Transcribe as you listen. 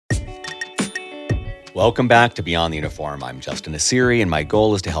Welcome back to Beyond the Uniform. I'm Justin Asiri, and my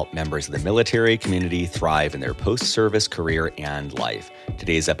goal is to help members of the military community thrive in their post-service career and life.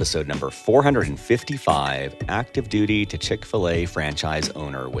 Today's episode number 455, Active Duty to Chick-fil-A Franchise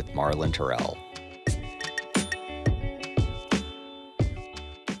Owner with Marlon Terrell.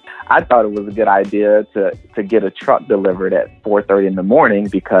 I thought it was a good idea to get a truck delivered at 4:30 in the morning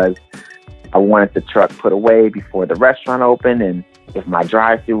because I wanted the truck put away before the restaurant opened, and if my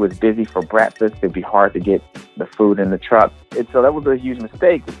drive-thru was busy for breakfast, it'd be hard to get the food in the truck. And so that was a huge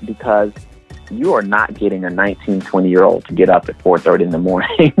mistake because you are not getting a 19, 20-year-old to get up at 4:30 in the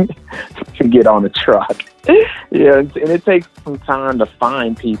morning to get on the truck. Yeah, and it takes some time to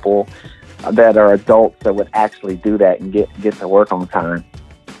find people that are adults that would actually do that and get to work on time.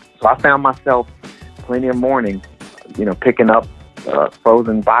 So I found myself plenty of mornings, picking up a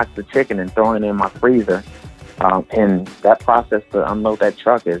frozen box of chicken and throwing it in my freezer. And that process to unload that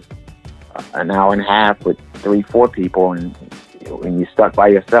truck is an hour and a half with 3-4 people. And when you're stuck by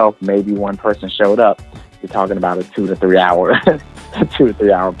yourself, maybe one person showed up. You're talking about a 2 to 3 hour, 2 to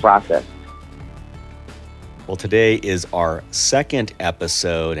 3 hour process. Well, today is our second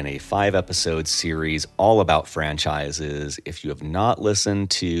episode in a 5-episode series all about franchises. If you have not listened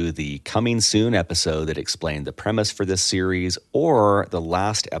to the Coming Soon episode that explained the premise for this series, or the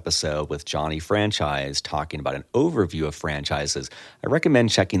last episode with Johnny Franchise talking about an overview of franchises, I recommend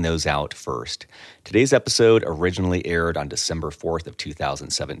checking those out first. Today's episode originally aired on December 4th of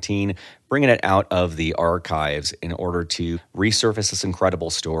 2017, bringing it out of the archives in order to resurface this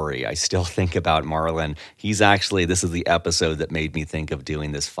incredible story. I still think about Marlon. This is the episode that made me think of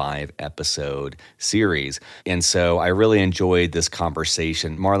doing this 5-episode series. And so I really enjoyed this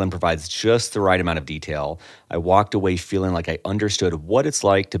conversation. Marlon provides just the right amount of detail. I walked away feeling like I understood what it's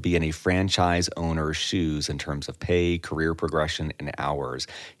like to be in a franchise owner's shoes in terms of pay, career progression, and hours.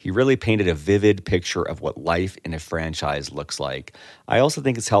 He really painted a vivid picture of what life in a franchise looks like. I also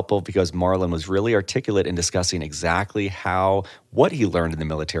think it's helpful because Marlon was really articulate in discussing exactly how what he learned in the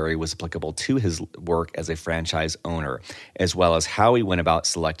military was applicable to his work as a franchise owner, as well as how he went about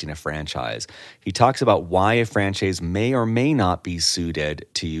selecting a franchise. He talks about why a franchise may or may not be suited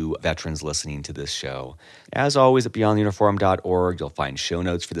to veterans listening to this show. As always, at beyondtheuniform.org, you'll find show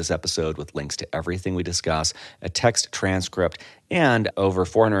notes for this episode with links to everything we discuss, a text transcript, and over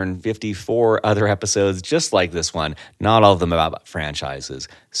 454 other episodes just like this one, not all of them about franchises.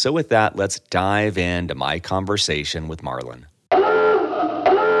 So with that, let's dive into my conversation with Marlon.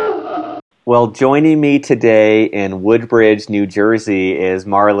 Well, joining me today in Woodbridge, New Jersey is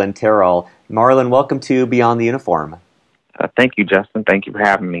Marlon Terrell. Marlon, welcome to Beyond the Uniform. Thank you, Justin. Thank you for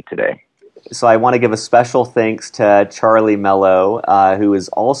having me today. So I want to give a special thanks to Charlie Mello, who is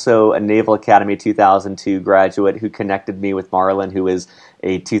also a Naval Academy 2002 graduate, who connected me with Marlon, who is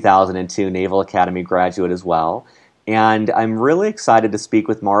a 2002 Naval Academy graduate as well. And I'm really excited to speak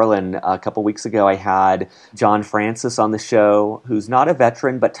with Marlon. A couple weeks ago, I had John Francis on the show, who's not a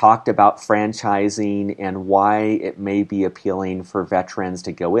veteran, but talked about franchising and why it may be appealing for veterans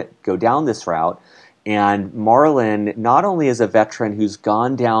to go down this route. And Marlon not only is a veteran who's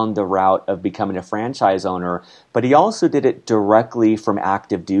gone down the route of becoming a franchise owner, but he also did it directly from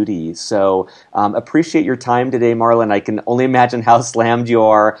active duty. So appreciate your time today, Marlon. I can only imagine how slammed you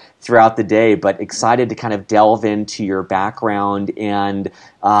are throughout the day, but excited to kind of delve into your background and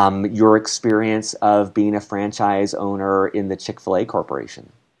your experience of being a franchise owner in the Chick-fil-A Corporation.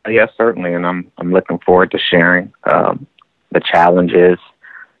 Yes, certainly, and I'm looking forward to sharing the challenges,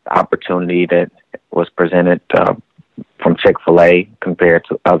 the opportunity that was presented from Chick-fil-A compared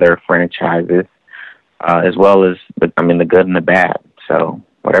to other franchises, as well as the good and the bad. So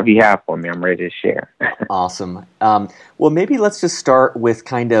whatever you have for me, I'm ready to share. Awesome. Well, maybe let's just start with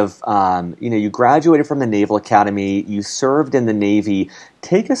kind of, you graduated from the Naval Academy, you served in the Navy.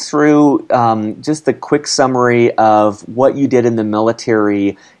 Take us through just the quick summary of what you did in the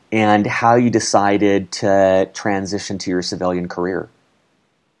military and how you decided to transition to your civilian career.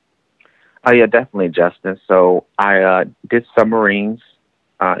 Oh, yeah, definitely, Justin. So I did submarines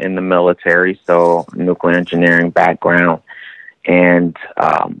in the military, so nuclear engineering background, and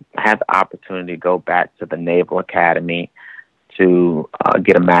had the opportunity to go back to the Naval Academy to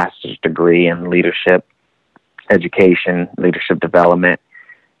get a master's degree in leadership education, leadership development.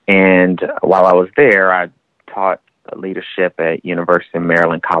 And while I was there, I taught leadership at University of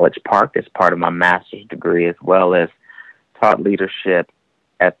Maryland, College Park as part of my master's degree, as well as taught leadership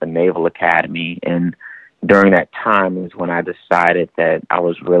at the Naval Academy. And during that time is when I decided that I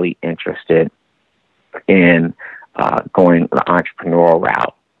was really interested in going the entrepreneurial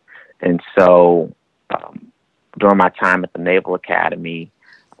route. And so during my time at the Naval Academy,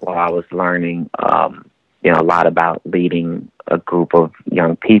 while I was learning, a lot about leading a group of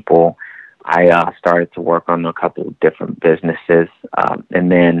young people, I started to work on a couple of different businesses.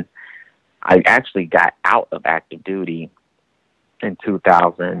 And then I actually got out of active duty in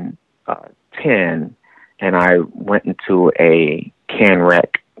 2010, and I went into a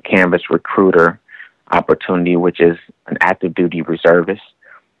Canvas recruiter opportunity, which is an active duty reservist.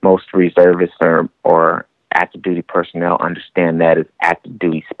 Most reservists or active duty personnel understand that as active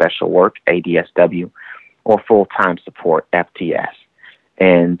duty special work, ADSW, or full-time support, FTS.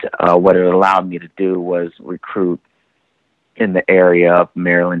 And what it allowed me to do was recruit in the area of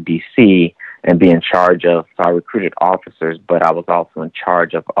Maryland, D.C., and be in charge of, so I recruited officers, but I was also in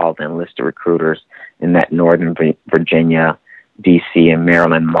charge of all the enlisted recruiters in that Northern Virginia, D.C., and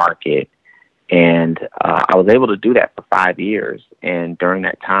Maryland market. And I was able to do that for 5 years. And during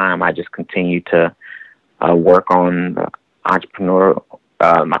that time, I just continued to work on my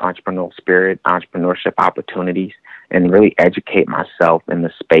entrepreneurial spirit, entrepreneurship opportunities, and really educate myself in the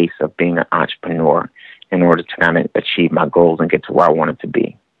space of being an entrepreneur in order to kind of achieve my goals and get to where I wanted to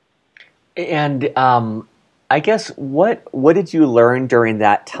be. And I guess what did you learn during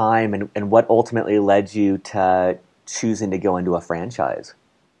that time, and what ultimately led you to choosing to go into a franchise?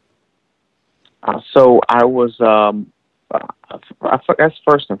 So I was, I guess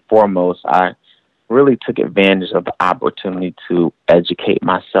first and foremost, I really took advantage of the opportunity to educate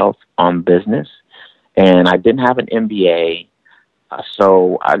myself on business. And I didn't have an MBA,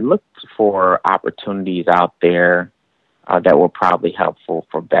 so I looked for opportunities out there that were probably helpful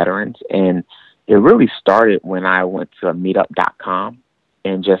for veterans. And it really started when I went to meetup.com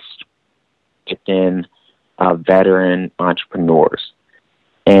and just typed in veteran entrepreneurs.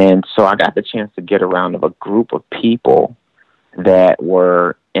 And so I got the chance to get around of a group of people that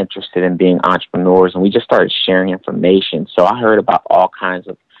were interested in being entrepreneurs, and we just started sharing information. So I heard about all kinds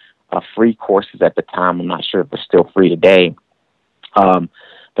of free courses at the time. I'm not sure if they're still free today.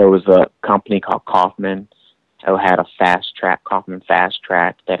 There was a company called Kaufman who had a Kaufman Fast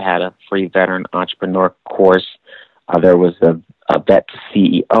Track, that had a free veteran entrepreneur course. There was a Vet to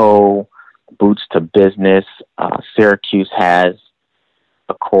CEO, Boots to Business. Syracuse has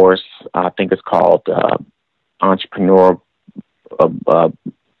a course, I think it's called Entrepreneur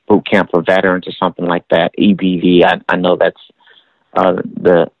Boot Camp for Veterans or something like that. EBV. I know that's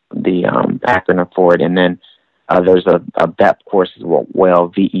the acronym for it. And then there's a VEP course as well,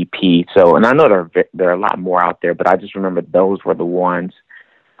 VEP. So, and I know there are a lot more out there, but I just remember those were the ones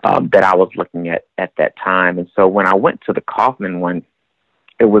that I was looking at that time. And so when I went to the Kaufman one,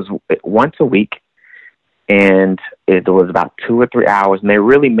 it was once a week, and it was about 2 or 3 hours, and they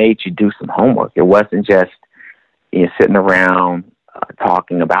really made you do some homework. It wasn't just sitting around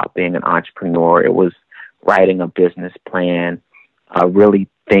talking about being an entrepreneur. It was writing a business plan, really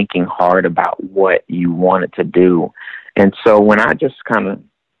thinking hard about what you wanted to do. And so when I just kind of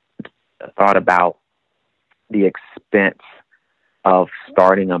thought about the expense of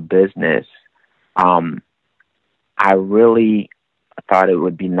starting a business, I really thought it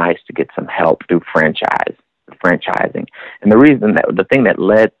would be nice to get some help through franchising. And the thing that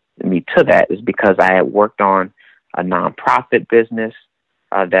led me to that is because I had worked on a nonprofit business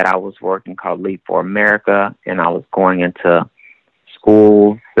that I was working called Lead for America, and I was going into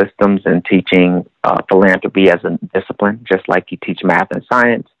school systems and teaching philanthropy as a discipline, just like you teach math and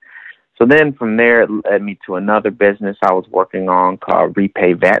science. So then from there, it led me to another business I was working on called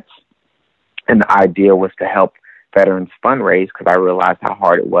Repay Vets. And the idea was to help veterans fundraise, because I realized how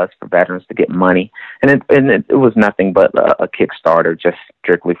hard it was for veterans to get money. And it was nothing but a Kickstarter, just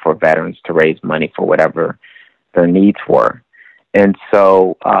strictly for veterans to raise money for whatever their needs were. And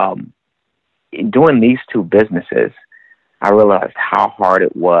so doing these two businesses, I realized how hard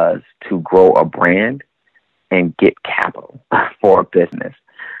it was to grow a brand and get capital for a business.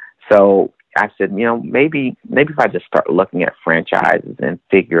 So I said, maybe if I just start looking at franchises and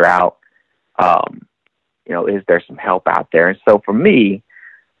figure out, is there some help out there? And so for me,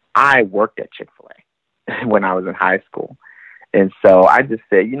 I worked at Chick-fil-A when I was in high school. And so I just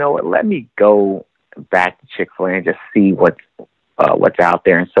said, let me go back to Chick-fil-A and just see what's out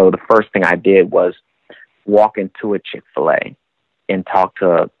there. And so the first thing I did was walk into a Chick-fil-A and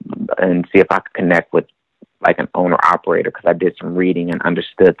and see if I could connect with like an owner operator, because I did some reading and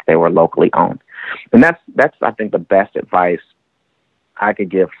understood that they were locally owned. And that's I think the best advice I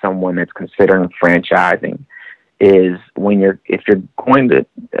could give someone that's considering franchising is if you're going to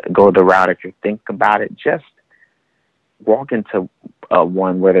go the route, if you think about it, just walk into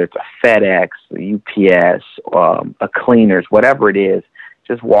one, whether it's a FedEx, a UPS, a Cleaners, whatever it is.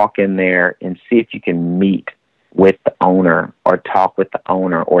 Just walk in there and see if you can meet with the owner or talk with the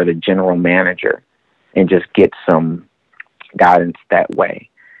owner or the general manager and just get some guidance that way.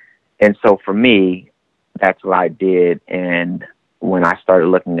 And so for me, that's what I did. And when I started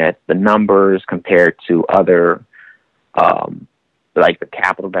looking at the numbers compared to other, like the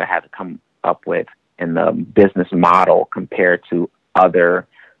capital that I had to come up with and the business model compared to other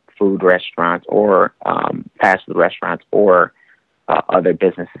food restaurants or fast food restaurants or other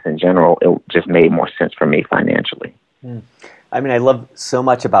businesses in general, it just made more sense for me financially. I mean, I love so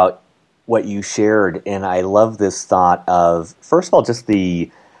much about what you shared, and I love this thought of, first of all, just the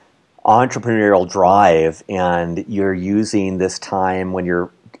entrepreneurial drive, and you're using this time when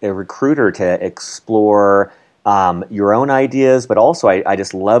you're a recruiter to explore your own ideas, but also I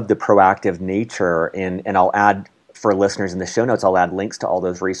just love the proactive nature, and I'll add, for listeners in the show notes, I'll add links to all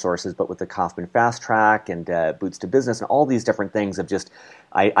those resources, but with the Kauffman Fast Track and Boots to Business and all these different things of just,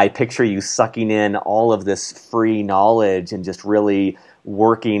 I picture you sucking in all of this free knowledge and just really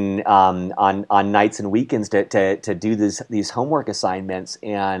working on nights and weekends to do these homework assignments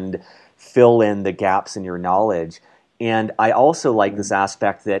and fill in the gaps in your knowledge. And I also like this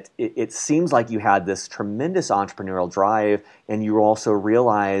aspect that it seems like you had this tremendous entrepreneurial drive, and you also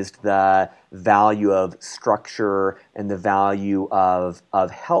realized the value of structure and the value of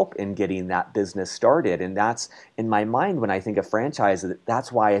help in getting that business started. And that's, in my mind, when I think of franchise,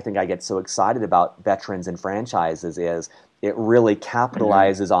 that's why I think I get so excited about veterans and franchises, is it really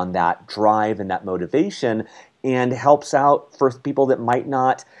capitalizes on that drive and that motivation and helps out for people that might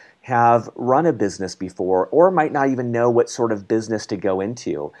not have run a business before or might not even know what sort of business to go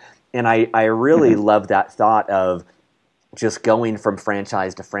into. And I really love that thought of just going from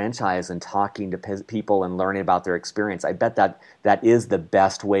franchise to franchise and talking to people and learning about their experience. I bet that is the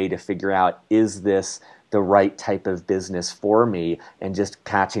best way to figure out, is this the right type of business for me, and just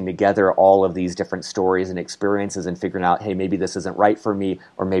patching together all of these different stories and experiences and figuring out, hey, maybe this isn't right for me,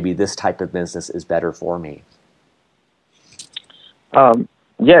 or maybe this type of business is better for me.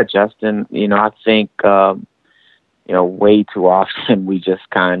 Yeah, Justin, I think, way too often we just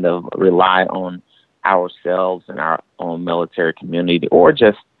kind of rely on ourselves and our own military community, or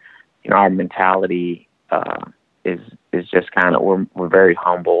just, our mentality is just kind of, we're very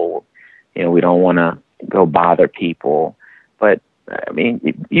humble. We don't want to go bother people. But, I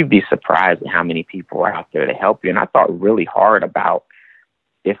mean, you'd be surprised at how many people are out there to help you. And I thought really hard about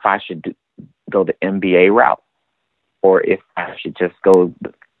if I should go the MBA route, or if I should just go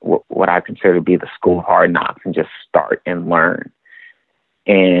what I consider to be the school of hard knocks and just start and learn.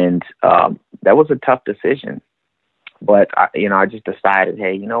 And that was a tough decision. But, I just decided,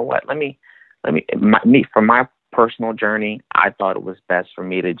 hey, you know what, for my personal journey, I thought it was best for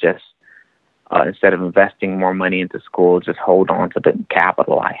me to just, instead of investing more money into school, just hold on to the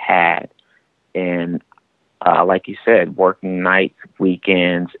capital I had. And like you said, working nights,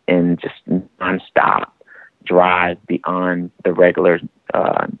 weekends, and just nonstop drive beyond the regular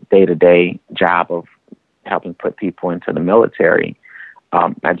day-to-day job of helping put people into the military.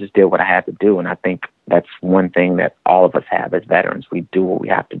 I just did what I had to do, and I think that's one thing that all of us have as veterans. We do what we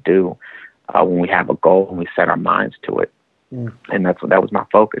have to do when we have a goal and we set our minds to it. And that was my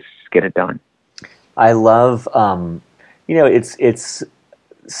focus, just get it done. I love, it's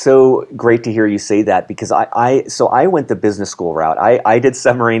so great to hear you say that, because I went the business school route. I did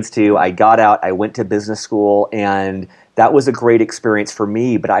submarines too. I got out, I went to business school, and that was a great experience for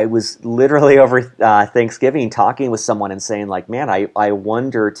me. But I was literally over Thanksgiving talking with someone and saying, like, man, I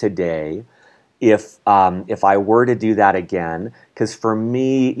wonder today if I were to do that again, because for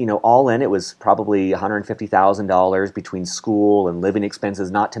me, all in, it was probably $150,000 between school and living expenses,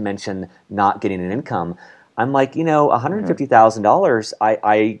 not to mention not getting an income. I'm like, $150,000,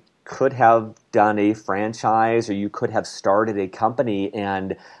 I could have done a franchise, or you could have started a company.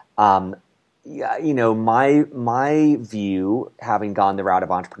 And, my view, having gone the route of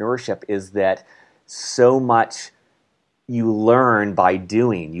entrepreneurship, is that so much you learn by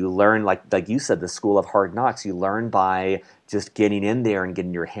doing. You learn, like you said, the school of hard knocks. You learn by just getting in there and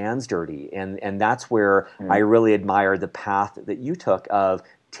getting your hands dirty. And that's where I really admire the path that you took of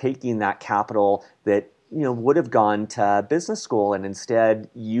taking that capital that would have gone to business school, and instead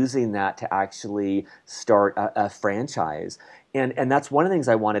using that to actually start a franchise. And that's one of the things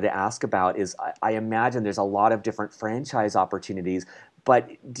I wanted to ask about, is I imagine there's a lot of different franchise opportunities, but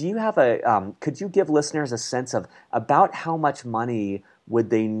do you have could you give listeners a sense of about how much money would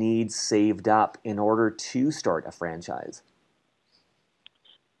they need saved up in order to start a franchise?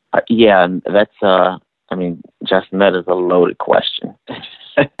 Yeah, that's, Justin, that is a loaded question.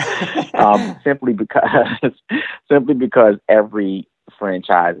 simply because every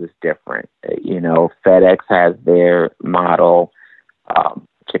franchise is different. FedEx has their model.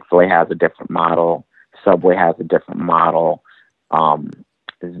 Chick-fil-A has a different model. Subway has a different model.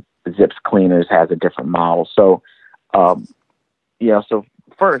 Zips Cleaners has a different model. So, so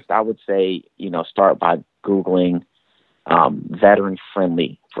first I would say, start by Googling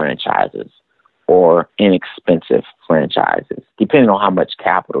veteran-friendly franchises or inexpensive franchises, depending on how much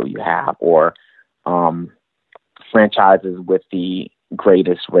capital you have, or franchises with the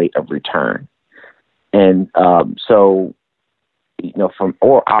greatest rate of return. And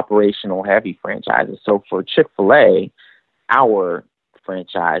or operational heavy franchises. So for Chick-fil-A, our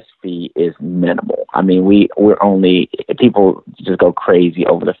franchise fee is minimal. I mean, people just go crazy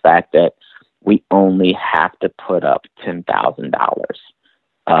over the fact that we only have to put up $10,000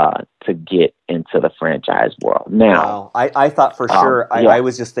 to get into the franchise world. Now, wow. I thought for sure. I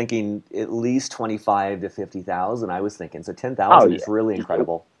was just thinking at least 25 to 50,000. I was thinking so 10,000 is really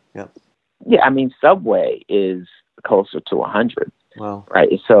incredible. Yeah. Yeah, I mean, Subway is closer to 100. Wow.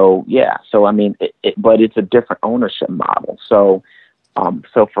 Right. So I mean, but it's a different ownership model. So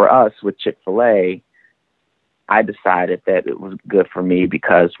for us with Chick-fil-A, I decided that it was good for me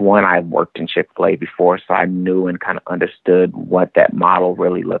because, one, I worked in Chick-fil-A before, so I knew and kind of understood what that model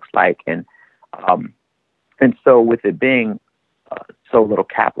really looks like. And so with it being so little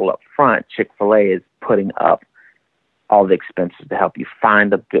capital up front, Chick-fil-A is putting up all the expenses to help you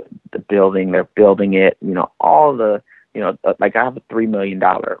find the building. They're building it, all the, like I have a $3 million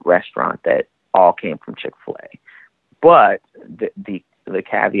restaurant that all came from Chick-fil-A. But the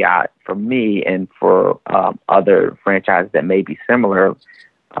caveat for me and for other franchises that may be similar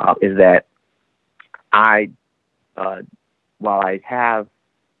is that while I have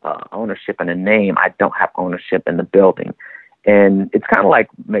ownership in a name, I don't have ownership in the building. And it's kind of like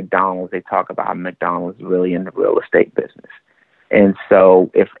McDonald's. They talk about McDonald's really in the real estate business. And so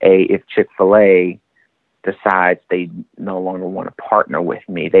if Chick-fil-A decides they no longer want to partner with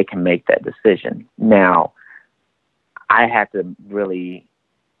me, they can make that decision. Now, I had to really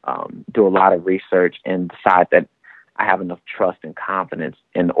do a lot of research and decide that I have enough trust and confidence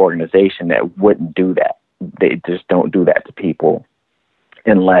in the organization that wouldn't do that. They just don't do that to people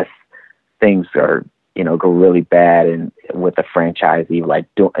unless things are, go really bad and with a franchisee,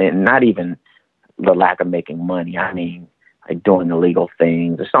 and not even the lack of making money. I mean, like doing illegal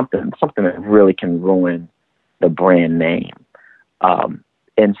things or something that really can ruin the brand name.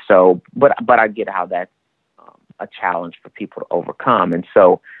 And so, but I get how that's a challenge for people to overcome. And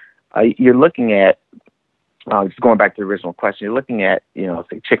so you're looking at, just going back to the original question, you're looking at,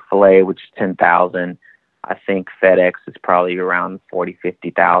 say Chick-fil-A, which is 10,000. I think FedEx is probably around 40,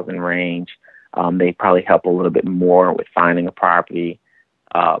 50,000 range. They probably help a little bit more with finding a property.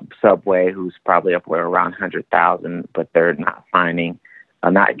 Subway, who's probably up where around 100,000, but they're not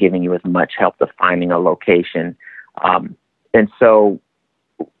giving you as much help to finding a location. And so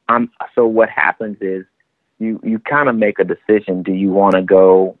what happens is you kind of make a decision. Do you want to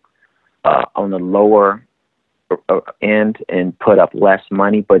go on the lower end and put up less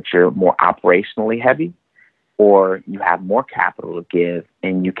money, but you're more operationally heavy? Or you have more capital to give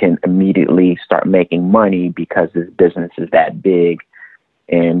and you can immediately start making money because this business is that big,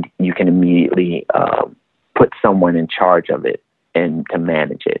 and you can immediately put someone in charge of it and to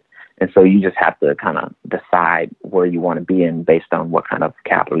manage it. And so you just have to kind of decide where you want to be in based on what kind of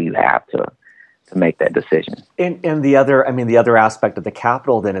capital you have to make that decision. And the other aspect of the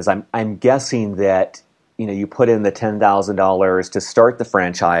capital then is I'm guessing that, you put in the $10,000 to start the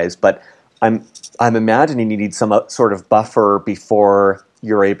franchise, but I'm imagining you need some sort of buffer before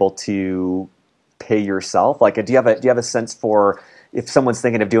you're able to pay yourself. Like, do you have a sense for if someone's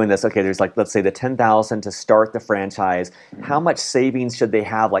thinking of doing this? Okay, there's let's say the $10,000 to start the franchise. How much savings should they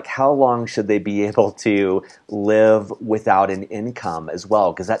have? Like, how long should they be able to live without an income as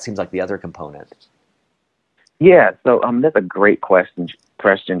well? Because that seems like the other component. Yeah, so that's a great question,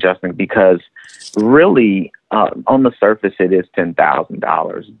 Justin, because really on the surface it is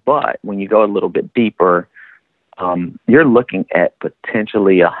 $10,000, but when you go a little bit deeper, you're looking at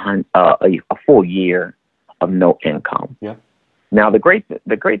potentially a full year of no income. Yeah. Now the great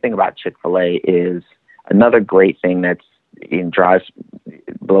thing about Chick-fil-A is another great thing that's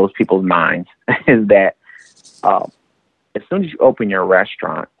blows people's minds is that as soon as you open your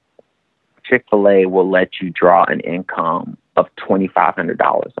restaurant, Chick-fil-A will let you draw an income of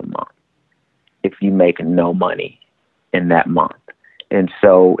 $2,500 a month if you make no money in that month. And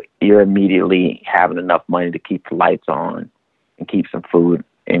so you're immediately having enough money to keep the lights on and keep some food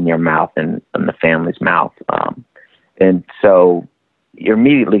in your mouth and in the family's mouth. And so you're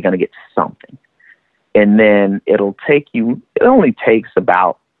immediately going to get something. And then it only takes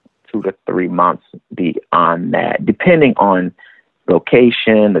about 2 to 3 months beyond that, depending on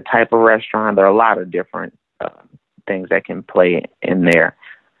location, the type of restaurant. There are a lot of different things that can play in there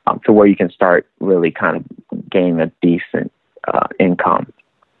to where you can start really kind of gaining a decent income.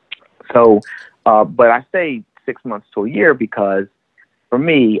 So, but I say 6 months to a year because for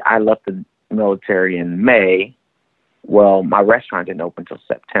me, I left the military in May. Well, my restaurant didn't open until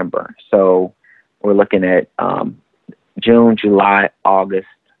September. So we're looking at June, July, August,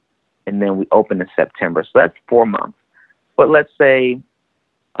 and then we opened in September. So that's 4 months. But let's say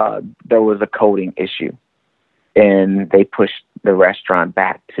there was a coding issue and they pushed the restaurant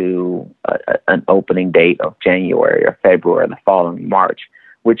back to an opening date of January or February the following March,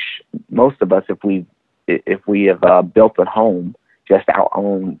 which most of us, if we have built a home, just our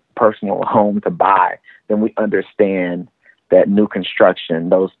own personal home to buy, then we understand that new construction,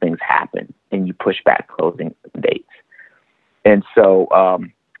 those things happen and you push back closing dates. And so,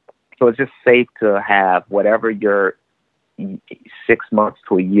 so it's just safe to have whatever your 6 months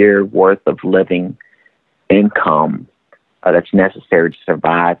to a year worth of living income that's necessary to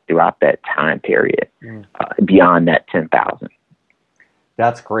survive throughout that time period, beyond that 10,000.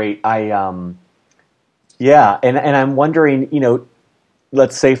 That's great. Yeah, and I'm wondering,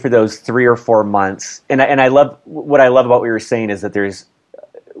 let's say for those 3 or 4 months, and I love what I love about what you were saying is that there's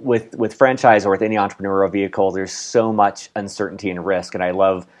with franchise or with any entrepreneurial vehicle, there's so much uncertainty and risk, and I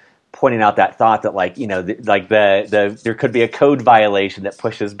love pointing out that thought that there could be a code violation that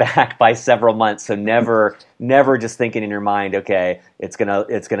pushes back by several months. So never just thinking in your mind, okay, it's gonna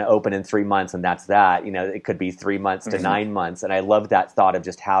open in 3 months and that's that. It could be 3 months to 9 months. And I love that thought of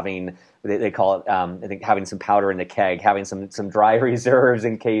just having, they call it, I think having some powder in the keg, having some dry reserves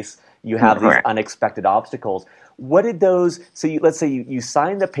in case you have these unexpected obstacles. What did those? So let's say you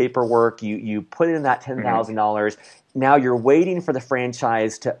signed the paperwork, you put in that $10,000. Now you're waiting for the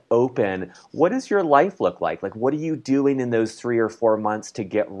franchise to open. What does your life look like? Like, what are you doing in those 3 or 4 months to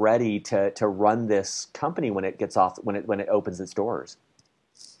get ready to run this company when it opens its doors?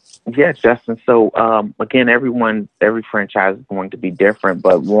 Yeah, Justin. So again, every franchise is going to be different,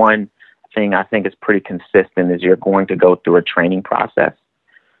 but one thing I think is pretty consistent is you're going to go through a training process.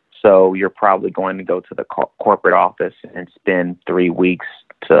 So you're probably going to go to the corporate office and spend 3 weeks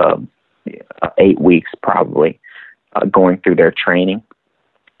to 8 weeks probably going through their training,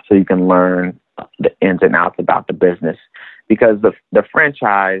 so you can learn the ins and outs about the business. Because the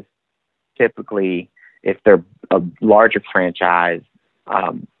franchise, typically, if they're a larger franchise,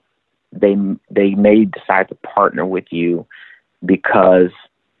 they may decide to partner with you because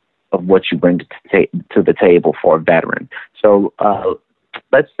of what you bring to the table for a veteran. So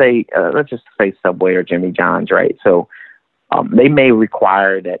let's just say Subway or Jimmy John's, right? So they may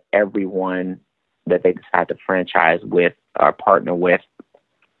require that everyone that they decide to franchise with or partner with,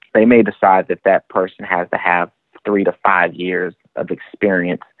 they may decide that person has to have 3 to 5 years of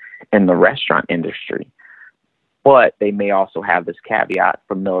experience in the restaurant industry. But they may also have this caveat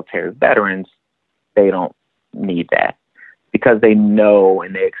for military veterans, they don't need that because they know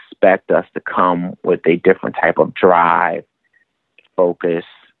and they expect us to come with a different type of drive, focus,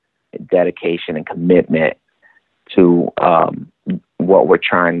 dedication, and commitment to what we're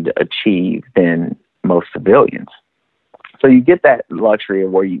trying to achieve than most civilians. So you get that luxury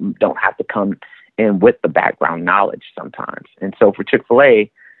of where you don't have to come in with the background knowledge sometimes. And so for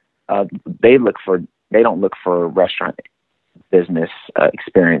Chick-fil-A, they don't look for restaurant business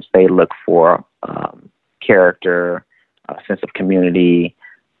experience. They look for character, a sense of community,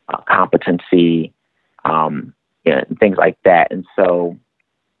 competency, and things like that. And so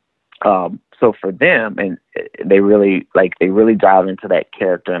for them, and they really dive into that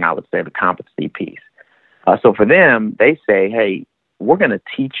character, and I would say the competency piece. So for them, they say, hey, we're going to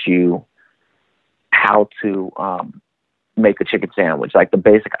teach you how to make a chicken sandwich, like the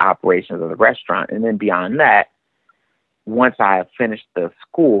basic operations of the restaurant. And then beyond that, once I have finished the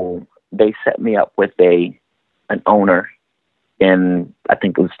school, they set me up with an owner in, I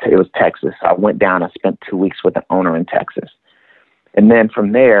think it was Texas. I went down, I spent 2 weeks with an owner in Texas. And then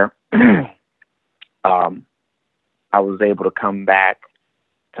from there, I was able to come back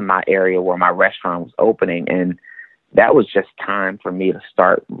to my area where my restaurant was opening. And that was just time for me to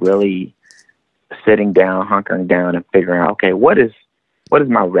start really sitting down, hunkering down, and figuring out, okay, what is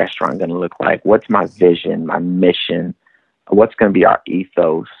my restaurant going to look like? What's my vision, my mission? What's going to be our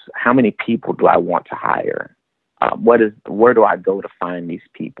ethos? How many people do I want to hire? Where do I go to find these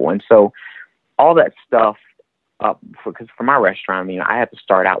people? And so all that stuff, because for my restaurant, I had to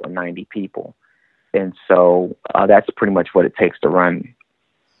start out with 90 people. And so that's pretty much what it takes to run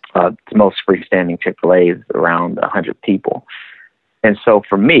The most freestanding Chick-fil-A is around 100 people. And so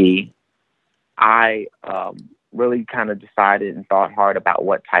for me, I really kind of decided and thought hard about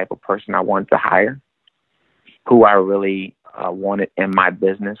what type of person I wanted to hire, who I really wanted in my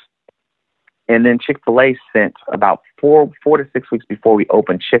business. And then Chick-fil-A sent about 4 to 6 weeks before we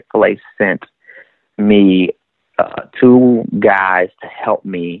opened, Chick-fil-A sent me 2 guys to help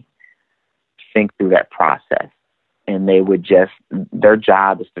me think through that process. And they would their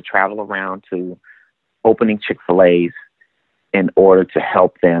job is to travel around to opening Chick-fil-A's in order to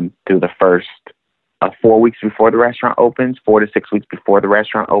help them through the first 4 weeks before the restaurant opens, 4 to 6 weeks before the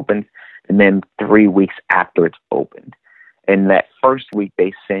restaurant opens, and then 3 weeks after it's opened. And that first week,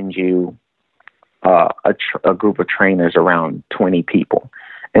 they send you a group of trainers, around 20 people.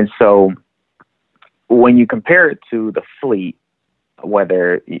 And so when you compare it to the fleet,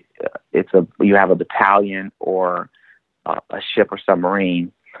 whether you have a battalion or a ship or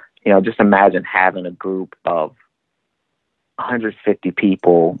submarine, just imagine having a group of 150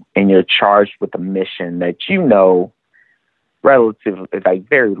 people and you're charged with a mission that relatively, like,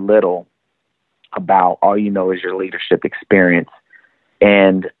 very little about. All you know is your leadership experience,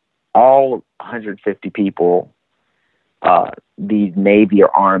 and all 150 people, the Navy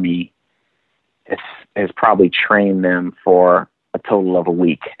or Army has probably trained them for a total of a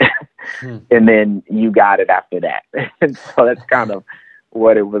week. And then you got it after that. And so that's kind of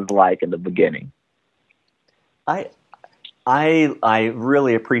what it was like in the beginning. I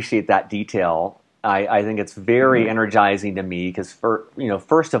really appreciate that detail. I think it's very energizing to me because,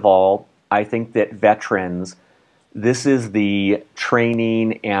 first of all, I think that veterans, this is the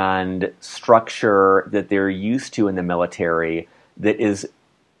training and structure that they're used to in the military that is,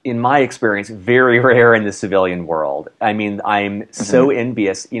 in my experience, very rare in the civilian world. I mean, I'm so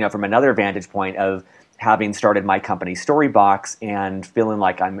envious, from another vantage point of having started my company Storybox and feeling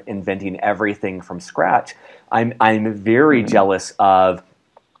like I'm inventing everything from scratch. I'm very jealous of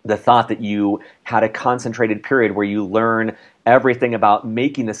the thought that you had a concentrated period where you learn everything about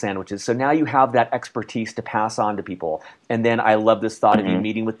making the sandwiches. So now you have that expertise to pass on to people. And then I love this thought of you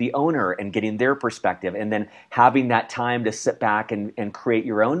meeting with the owner and getting their perspective, and then having that time to sit back and create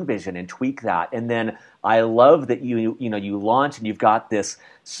your own vision and tweak that. And then I love that you launch and you've got this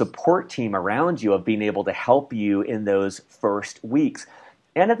support team around you of being able to help you in those first weeks.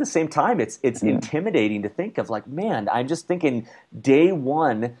 And at the same time, it's intimidating to think of, like, man, I'm just thinking day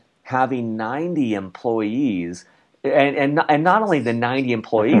one having 90 employees, and not only the 90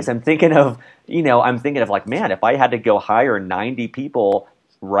 employees, I'm thinking of like, man, if I had to go hire 90 people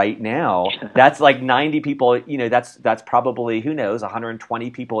right now, that's like 90 people, that's probably, who knows,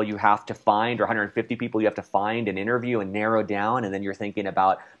 120 people you have to find, or 150 people you have to find and interview and narrow down. And then you're thinking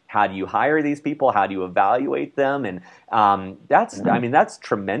about, how do you hire these people? How do you evaluate them? And that's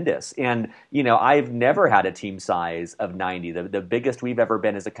tremendous. And, I've never had a team size of 90. The biggest we've ever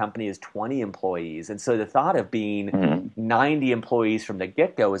been as a company is 20 employees. And so the thought of being 90 employees from the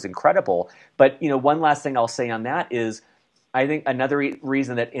get-go is incredible. But, one last thing I'll say on that is, I think another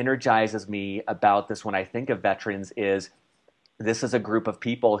reason that energizes me about this when I think of veterans is this is a group of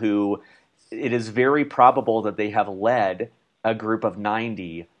people who it is very probable that they have led a group of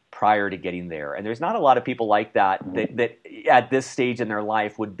 90 prior to getting there. And there's not a lot of people like that at this stage in their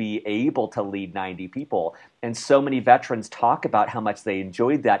life would be able to lead 90 people. And so many veterans talk about how much they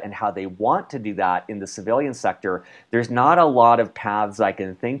enjoyed that and how they want to do that in the civilian sector. There's not a lot of paths I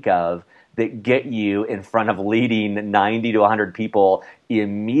can think of that get you in front of leading 90 to 100 people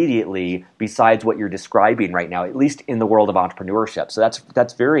immediately, besides what you're describing right now, at least in the world of entrepreneurship. So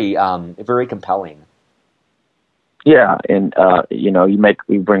that's very, very compelling. Yeah, and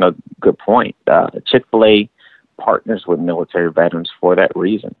you bring a good point. Chick-fil-A partners with military veterans for that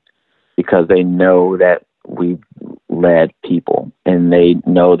reason, because they know that we've led people, and they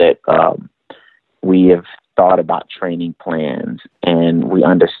know that we have thought about training plans, and we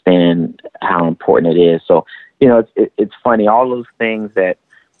understand how important it is. So, it's funny, all those things that,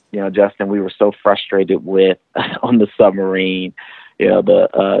 Justin, we were so frustrated with on the submarine,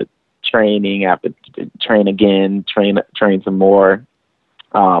 the training, after train again, train some more.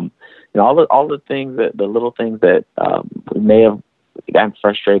 All the things the little things that we may have gotten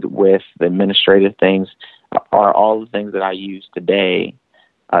frustrated with, the administrative things, are all the things that I use today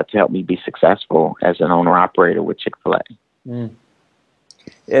to help me be successful as an owner operator with Chick-fil-A.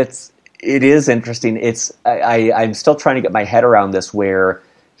 It is interesting. I'm still trying to get my head around this, where,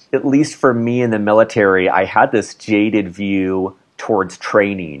 at least for me in the military, I had this jaded view towards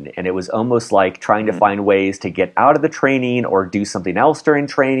training, and it was almost like trying to find ways to get out of the training or do something else during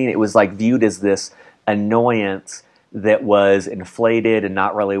training. It was like viewed as this annoyance that was inflated and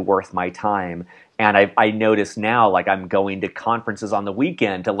not really worth my time. And I notice now, like, I'm going to conferences on the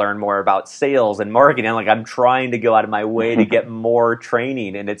weekend to learn more about sales and marketing. Like, I'm trying to go out of my way to get more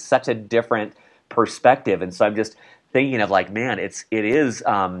training, and it's such a different perspective. And so I'm just thinking of, like, man, it is.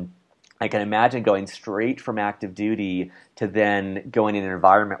 I can imagine going straight from active duty to then going in an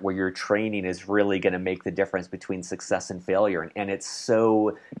environment where your training is really going to make the difference between success and failure. And it's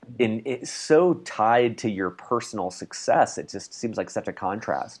so tied to your personal success. It just seems like such a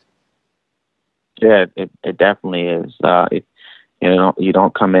contrast. Yeah, it definitely is. You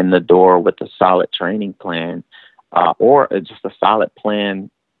don't come in the door with a solid training plan, or just a solid plan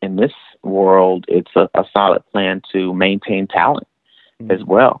in this world. It's a solid plan to maintain talent as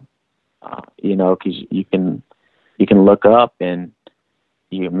well. Because you can look up and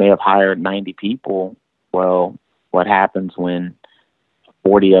you may have hired 90 people. Well, what happens when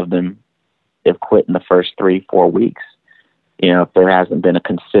 40 of them have quit in the first 3-4 weeks? If there hasn't been a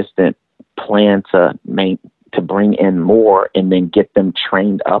consistent plan to bring in more and then get them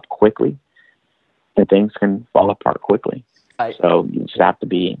trained up quickly, then things can fall apart quickly. So you just have to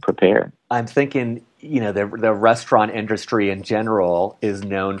be prepared. I'm thinking, the restaurant industry in general is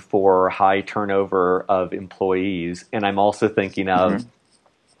known for high turnover of employees. And I'm also thinking of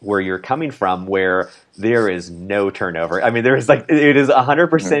where you're coming from, where there is no turnover. I mean, it is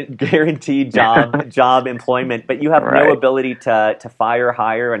 100% guaranteed job employment, but you have no ability to fire,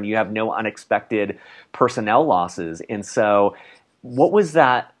 hire, and you have no unexpected personnel losses. And so what was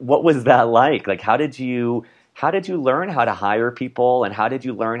that like? Like, how did you learn how to hire people, and how did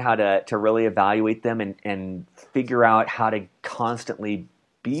you learn how to really evaluate them and figure out how to constantly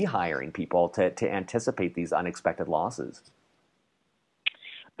be hiring people to anticipate these unexpected losses?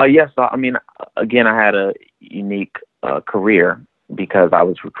 Yes. I mean, again, I had a unique career because I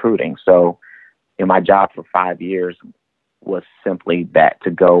was recruiting. So my job for 5 years was simply that, to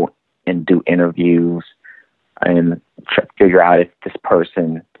go and do interviews and figure out if this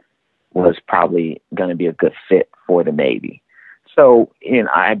person was probably going to be a good fit for the Navy. So,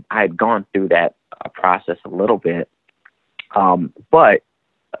 I had gone through that process a little bit, but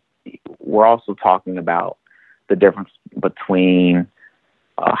we're also talking about the difference between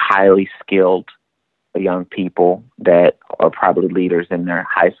highly skilled young people that are probably leaders in their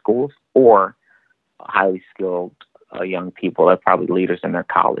high schools, or highly skilled young people that are probably leaders in their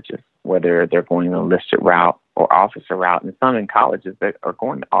colleges, whether they're going the enlisted route or officer route, and some in colleges that are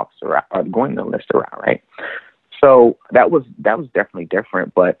going the officer route or going the enlisted route, right? So that was definitely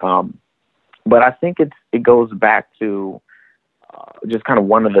different, but I think it goes back to just kind of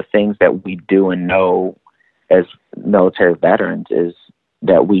one of the things that we do and know as military veterans is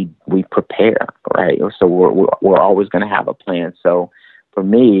that we prepare, right? So we're always going to have a plan. So for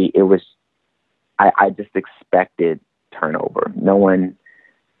me, it was I just expected turnover. No one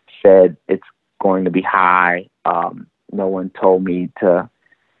said it's going to be high. No one told me to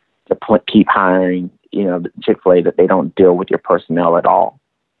keep hiring. Chick-fil-A, that they don't deal with your personnel at all.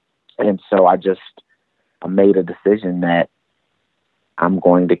 And so I made a decision that I'm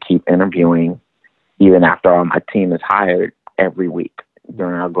going to keep interviewing even after my team is hired every week.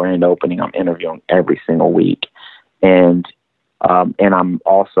 During our grand opening, I'm interviewing every single week. And I'm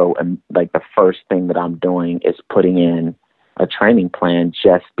also, like, the first thing that I'm doing is putting in a training plan,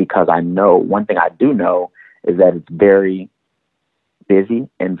 just because I know one thing I do know is that it's very busy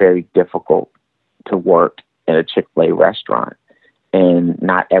and very difficult to work at a Chick-fil-A restaurant. And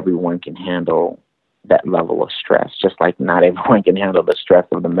not everyone can handle that level of stress, just like not everyone can handle the stress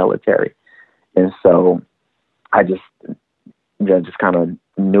of the military. And so I just kind of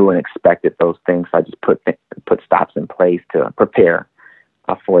knew and expected those things. So I just put stops in place to prepare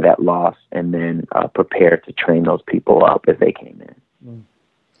for that loss, and then prepare to train those people up as they came in.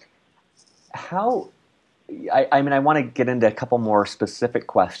 I want to get into a couple more specific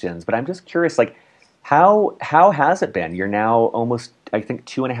questions, but I'm just curious, like, how has it been? You're now almost, I think,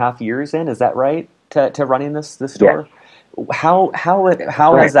 2.5 years in. Is that right? To running this store? Yeah. How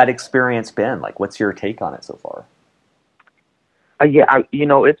has that experience been? Like, what's your take on it so far?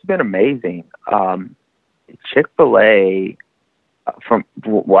 It's been amazing. Chick-fil-A,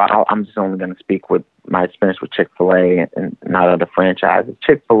 I'm just only going to speak with my experience with Chick-fil-A and not other franchises.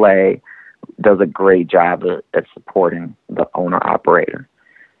 Chick-fil-A does a great job at supporting the owner-operator.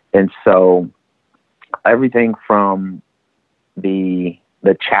 And so everything from the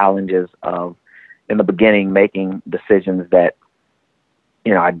challenges of, in the beginning, making decisions that,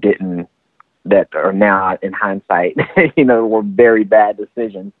 I didn't, that are now in hindsight, were very bad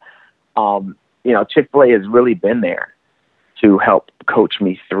decisions. Chick-fil-A has really been there to help coach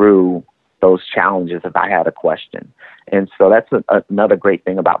me through those challenges if I had a question. And so that's another great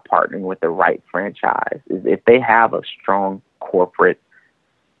thing about partnering with the right franchise is if they have a strong corporate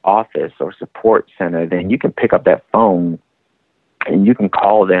office or support center, then you can pick up that phone and you can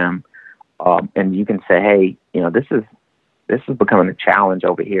call them, and you can say, hey, this is becoming a challenge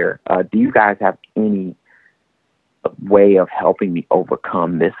over here. Do you guys have any way of helping me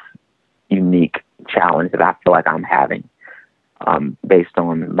overcome this unique challenge that I feel like I'm having based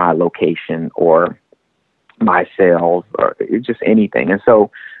on my location or my sales or just anything? And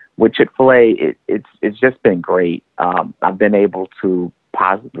so with Chick-fil-A, it's just been great. I've been able to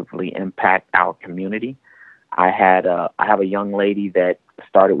positively impact our community. I have a young lady that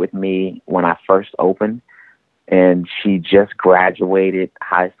started with me when I first opened, and she just graduated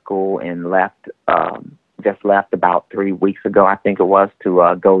high school and left about 3 weeks ago, I think it was,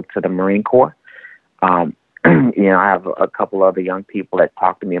 to go to the Marine Corps. I have a couple other young people that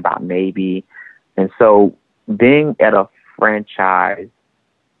talk to me about Navy. And so being at a franchise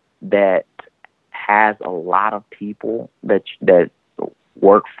that has a lot of people that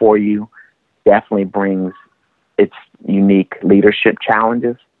work for you definitely brings its unique leadership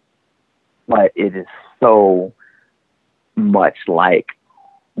challenges, but it is so much like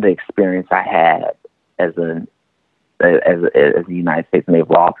the experience I had as a United States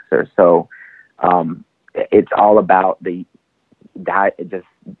Naval officer. So it's all about just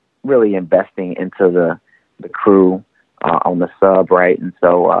really investing into the crew on the sub, right? And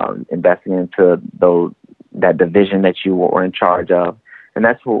so investing into that division that you were in charge of. And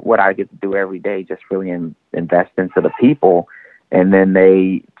that's what I get to do every day, just really invest into the people. And then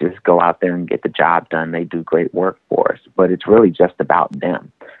they just go out there and get the job done. They do great work for us. But it's really just about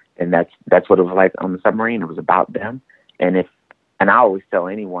them. And that's what it was like on the submarine. It was about them. And I always tell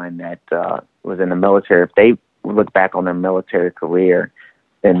anyone that was in the military, if they look back on their military career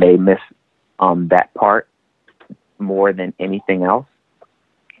and they miss that part more than anything else,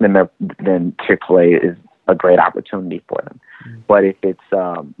 then Chick-fil-A is a great opportunity for them.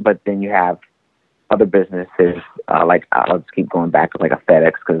 But then you have other businesses, like I'll just keep going back to like a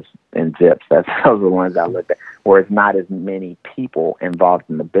FedEx and Zips. Those are the ones I looked at, where it's not as many people involved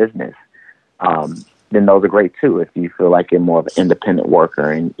in the business. Then those are great too, if you feel like you're more of an independent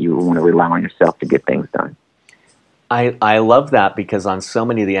worker and you want to rely on yourself to get things done. I love that, because on so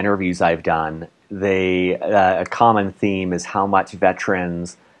many of the interviews I've done, a common theme is how much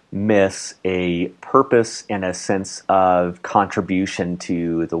veterans miss a purpose and a sense of contribution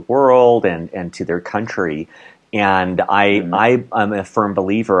to the world and to their country. And I'm a firm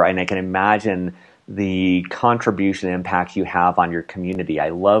believer, and I can imagine the contribution and impact you have on your community. I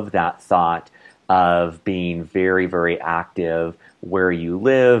love that thought of being very, very active where you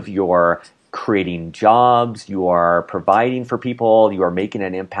live. You're creating jobs, you are providing for people, you are making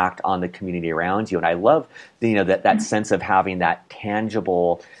an impact on the community around you. And I love that sense of having that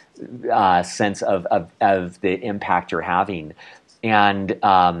tangible sense of the impact you're having. And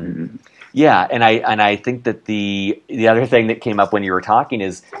yeah, and I think that the other thing that came up when you were talking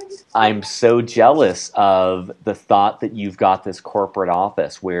is I'm so jealous of the thought that you've got this corporate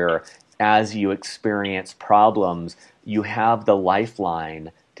office where as you experience problems, you have the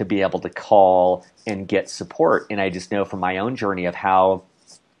lifeline to be able to call and get support. And I just know from my own journey of how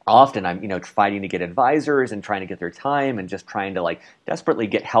often I'm, fighting to get advisors and trying to get their time and just trying to desperately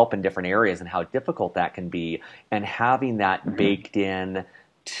get help in different areas and how difficult that can be. And having that baked in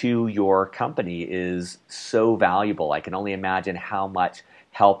to your company is so valuable. I can only imagine how much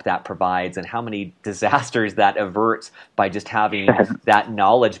help that provides and how many disasters that averts by just having that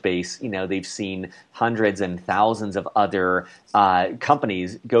knowledge base. They've seen hundreds and thousands of other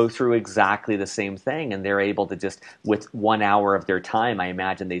companies go through exactly the same thing, and they're able to just, with 1 hour of their time, I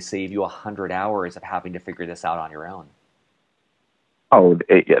imagine they save you 100 hours of having to figure this out on your own. Oh,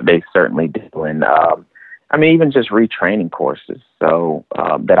 they certainly do. And even just retraining courses so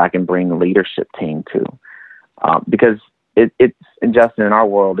that I can bring the leadership team to, because it's and Justin, in our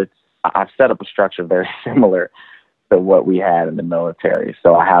world, I've set up a structure very similar to what we had in the military.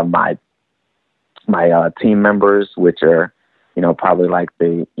 So I have my team members, which are, probably like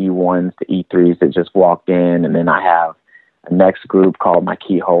the E1s, the E3s that just walked in. And then I have a next group called my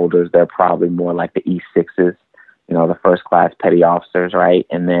key holders. They're probably more like the E6s, the first class petty officers, right?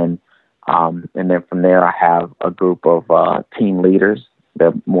 And then from there, I have a group of team leaders.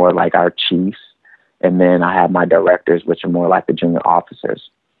 They're more like our chiefs. And then I have my directors, which are more like the junior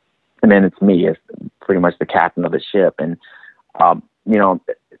officers. And then it's me, as pretty much the captain of the ship. And,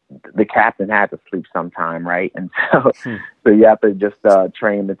 the captain had to sleep sometime, right? And so you have to just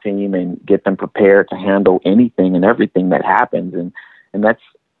train the team and get them prepared to handle anything and everything that happens. And that's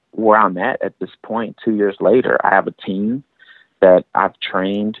where I'm at this point, 2 years later. I have a team that I've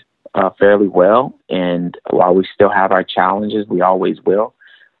trained fairly well, and while we still have our challenges, we always will.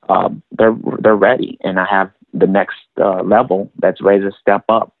 They're ready, and I have the next level that's ready to step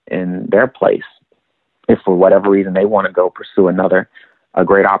up in their place if for whatever reason they want to go pursue a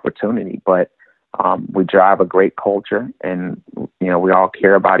great opportunity. But we drive a great culture, and we all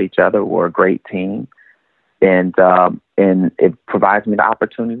care about each other. We're a great team, and it provides me the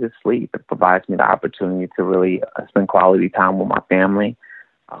opportunity to sleep. It provides me the opportunity to really spend quality time with my family,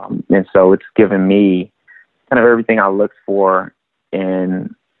 and so it's given me kind of everything I look for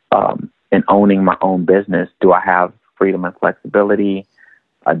in owning my own business. Do I have freedom and flexibility?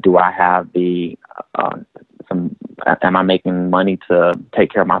 Do I have am I making money to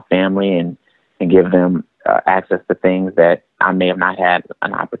take care of my family and give them access to things that I may have not had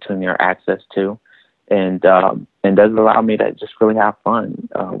an opportunity or access to? And does it allow me to just really have fun,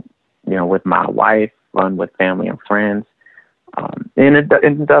 with my wife, fun with family and friends? And it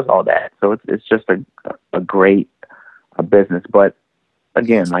does all that. So it's just a great business. But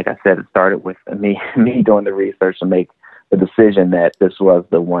again, like I said, it started with me doing the research to make the decision that this was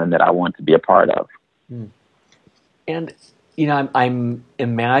the one that I want to be a part of. And, I'm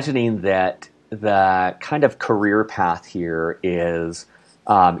imagining that the kind of career path here is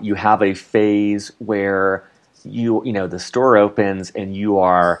you have a phase where the store opens and you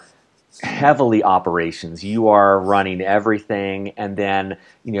are heavily operations. You are running everything. And then,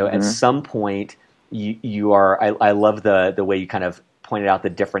 at some point you are, I love the way you kind of pointed out the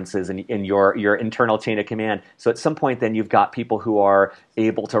differences in your internal chain of command. So at some point, then you've got people who are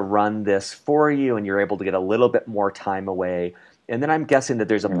able to run this for you, and you're able to get a little bit more time away. And then I'm guessing that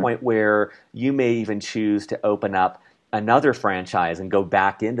there's a point where you may even choose to open up another franchise and go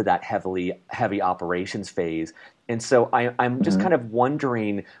back into that heavy operations phase. And so I'm just kind of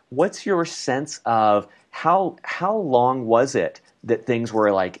wondering, what's your sense of how long was it that things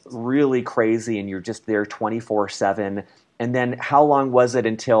were like really crazy and you're just there 24/7? And then how long was it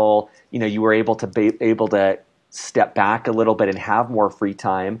until you were able to step back a little bit and have more free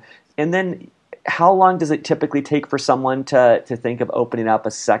time? And then how long does it typically take for someone to think of opening up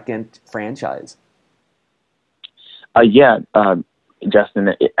a second franchise?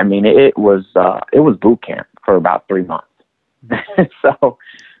 Justin. It was boot camp for about 3 months. So,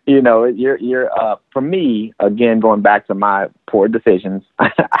 you're for me, again, going back to my poor decisions,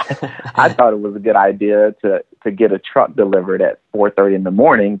 I thought it was a good idea to get a truck delivered at 4:30 in the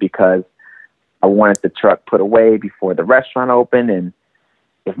morning because I wanted the truck put away before the restaurant opened. And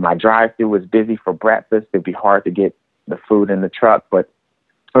if my drive-thru was busy for breakfast, it'd be hard to get the food in the truck,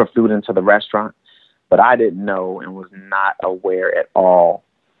 or food into the restaurant. But I didn't know and was not aware at all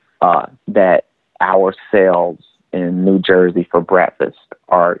that our sales in New Jersey for breakfast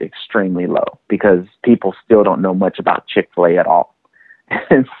are extremely low because people still don't know much about Chick-fil-A at all.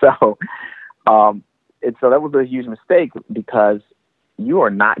 And so that was a huge mistake because you are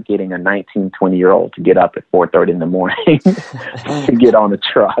not getting a 19, 20-year-old to get up at 4:30 in the morning to get on a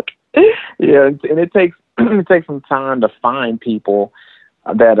truck. Yeah, and it takes some time to find people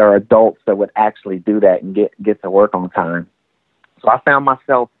that are adults that would actually do that and get to work on time. So I found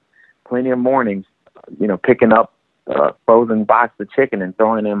myself plenty of mornings, picking up a frozen box of chicken and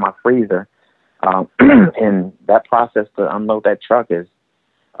throwing it in my freezer. And that process to unload that truck is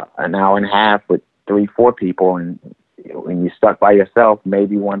an hour and a half with 3-4 people. And when you're stuck by yourself,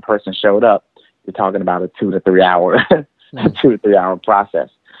 maybe one person showed up. You're talking about a 2 to 3 hour, 2 to 3 hour process.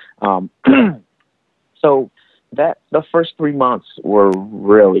 So that the first 3 months were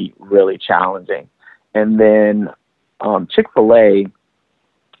really, really challenging. And then Chick-fil-A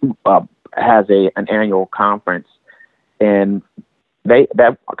has an annual conference, and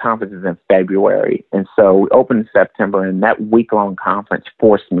that conference is in February. And so we opened in September, and that week-long conference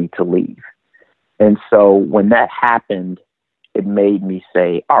forced me to leave. And so when that happened, it made me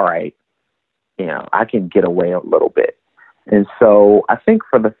say, all right, I can get away a little bit. And so I think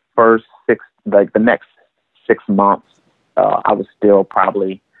for the the next 6 months, I was still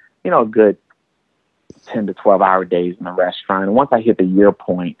probably, a good 10 to 12 hour days in the restaurant. And once I hit the year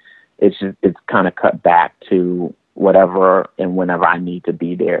point, it's kind of cut back to whatever and whenever I need to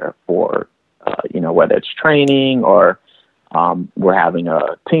be there for, whether it's training or we're having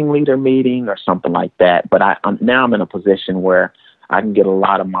a team leader meeting or something like that. But I'm in a position where I can get a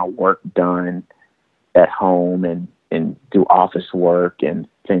lot of my work done at home and do office work and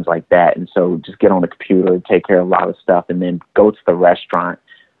things like that. And so just get on the computer, take care of a lot of stuff, and then go to the restaurant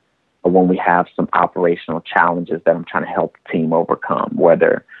when we have some operational challenges that I'm trying to help the team overcome,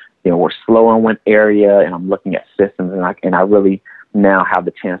 whether, we're slow in one area and I'm looking at systems and I really now have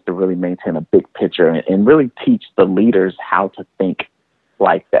the chance to really maintain a big picture and really teach the leaders how to think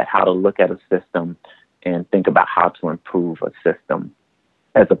like that, how to look at a system and think about how to improve a system,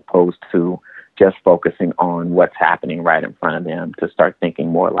 as opposed to just focusing on what's happening right in front of them, to start thinking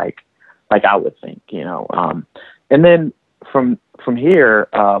more like I would think, and then from here,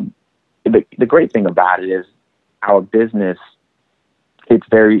 the great thing about it is our business,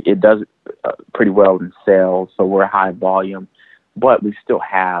 it does pretty well in sales. So we're high volume, but we still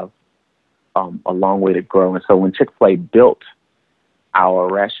have a long way to grow. And so when Chick-fil-A built our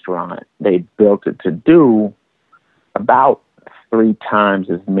restaurant, they built it to do about 3 times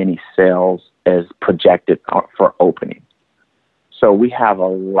as many sales as projected for opening. So we have a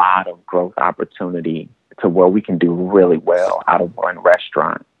lot of growth opportunity to where we can do really well out of one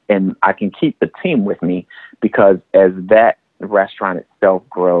restaurant. And I can keep the team with me, because as that restaurant itself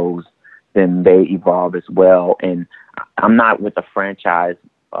grows, then they evolve as well. And I'm not with a franchise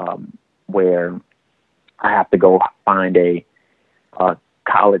where I have to go find a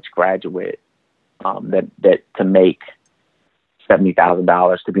college graduate that to make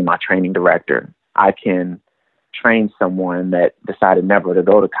 $70,000 to be my training director. I can train someone that decided never to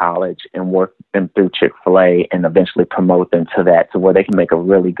go to college and work them through Chick-fil-A and eventually promote them to that, to where they can make a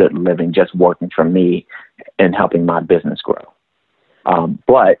really good living just working for me and helping my business grow.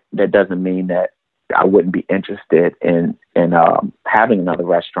 But that doesn't mean that I wouldn't be interested in having another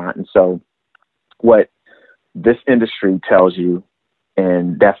restaurant. And so what this industry tells you,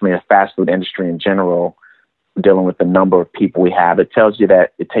 and definitely the fast food industry in general, dealing with the number of people we have, it tells you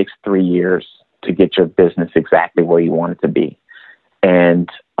that it takes 3 years to get your business exactly where you want it to be. And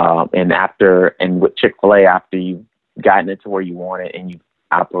with Chick-fil-A, after you've gotten it to where you want it and you've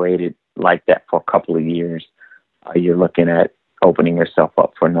operated like that for a couple of years, you're looking at opening yourself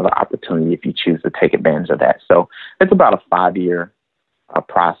up for another opportunity if you choose to take advantage of that. So it's about a 5-year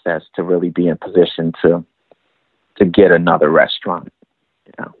process to really be in position to get another restaurant.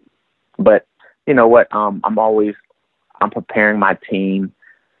 But you know what? I'm preparing my team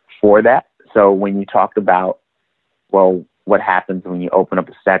for that. So when you talked about, well, what happens when you open up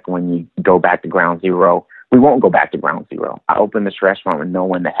a second, when you go back to ground zero, we won't go back to ground zero. I opened this restaurant with no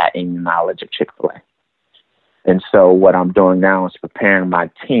one that had any knowledge of Chick-fil-A. And so what I'm doing now is preparing my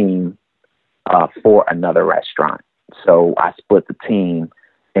team for another restaurant. So I split the team,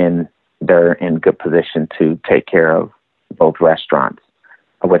 and they're in good position to take care of both restaurants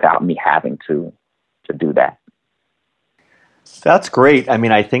without me having to do that. That's great. I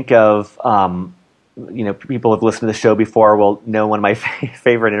mean, I think of, people have listened to the show before will know one of my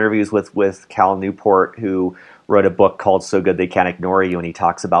favorite interviews with Cal Newport, who wrote a book called So Good They Can't Ignore You. And he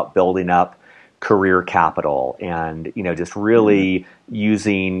talks about building up career capital and, just really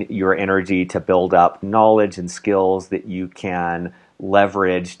using your energy to build up knowledge and skills that you can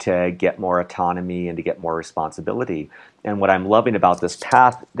leverage to get more autonomy and to get more responsibility. And what I'm loving about this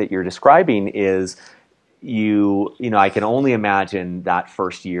path that you're describing is I can only imagine that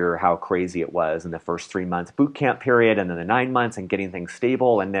first year, how crazy it was in the first 3 months boot camp period, and then the 9 months and getting things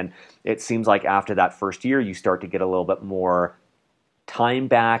stable. And then it seems like after that first year, you start to get a little bit more time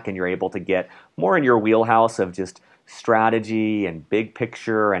back, and you're able to get more in your wheelhouse of just strategy and big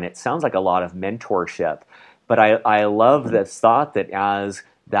picture. And it sounds like a lot of mentorship. But I love this thought that as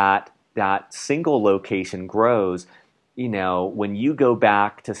that single location grows, when you go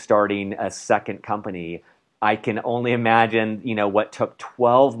back to starting a second company, I can only imagine, what took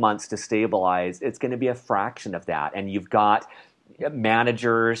 12 months to stabilize, it's going to be a fraction of that. And you've got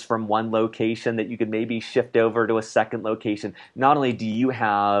managers from one location that you could maybe shift over to a second location. Not only do you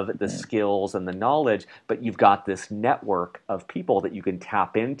have the skills and the knowledge, but you've got this network of people that you can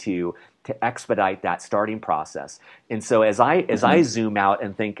tap into to expedite that starting process. And so as I zoom out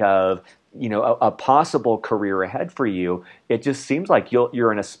and think of a possible career ahead for you, it just seems like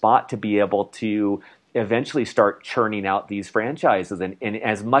you're in a spot to be able to eventually start churning out these franchises. And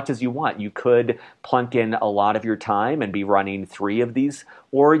as much as you want, you could plunk in a lot of your time and be running 3 of these,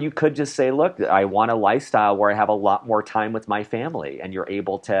 or you could just say, look, I want a lifestyle where I have a lot more time with my family, and you're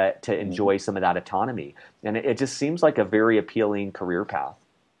able to enjoy some of that autonomy. And it just seems like a very appealing career path.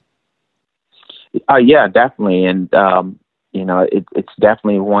 Yeah, definitely. And, it's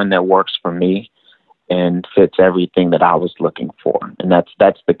definitely one that works for me and fits everything that I was looking for. And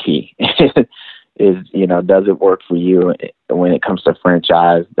that's the key is, does it work for you when it comes to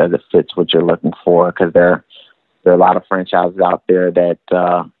franchise? Does it fit what you're looking for? Because there are a lot of franchises out there that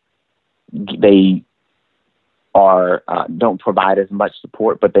they don't provide as much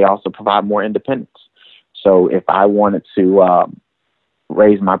support, but they also provide more independence. So if I wanted to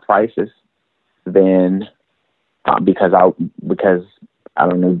raise my prices, then because I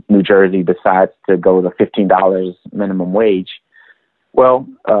don't know, New Jersey decides to go the $15 minimum wage. Well,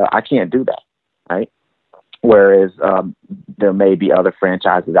 I can't do that, right? Whereas there may be other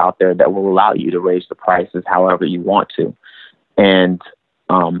franchises out there that will allow you to raise the prices however you want to. And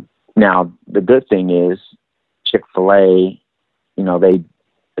now the good thing is Chick-fil-A, you know, they,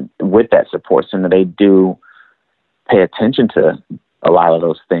 with that support center, they do pay attention to a lot of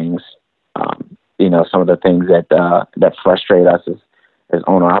those things. You know, some of the things that frustrate us as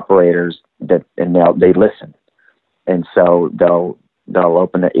owner operators, and they listen. And so they'll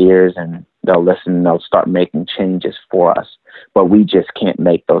open their ears and they'll listen and they'll start making changes for us. But we just can't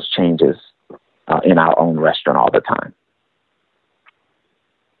make those changes in our own restaurant all the time.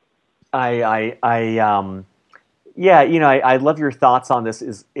 Yeah, you know, I love your thoughts on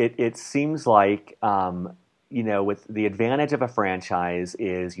this. It seems like, you know, with the advantage of a franchise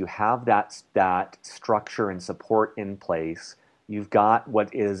is you have that structure and support in place. You've got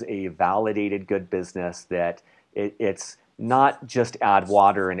what is a validated good business that it's not just add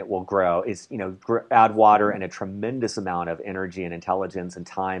water and it will grow. It's, you know, add water and a tremendous amount of energy and intelligence and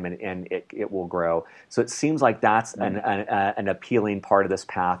time, and it will grow. So it seems like that's an appealing part of this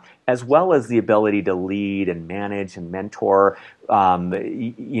path, as well as the ability to lead and manage and mentor.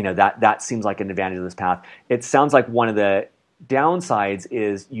 You know, that seems like an advantage of this path. It sounds like one of the downsides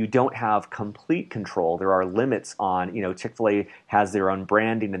is you don't have complete control. There are limits on, you know, Chick-fil-A has their own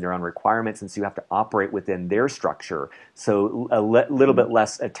branding and their own requirements, and so you have to operate within their structure. So a little bit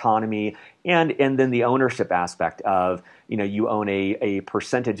less autonomy, and then the ownership aspect of, you know, you own a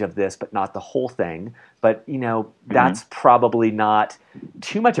percentage of this, but not the whole thing. But, you know, that's probably not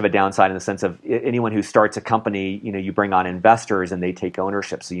too much of a downside in the sense of anyone who starts a company, you know, you bring on investors and they take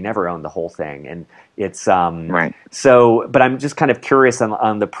ownership, so you never own the whole thing. And it's right. So, but I'm just kind of curious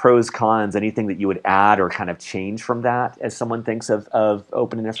on the pros, cons, anything that you would add or kind of change from that as someone thinks of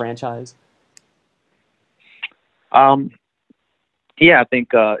opening a franchise? Yeah, I think,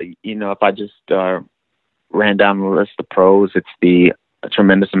 you know, if I just ran down the list of pros, it's the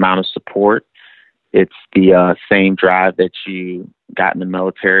tremendous amount of support. It's the same drive that you got in the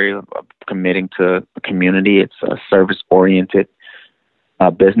military, of committing to the community. It's a service-oriented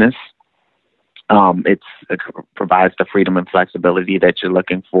business. It provides the freedom and flexibility that you're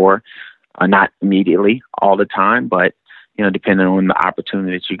looking for, not immediately all the time, but, you know, depending on the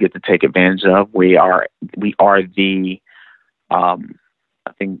opportunity that you get to take advantage of. We are the,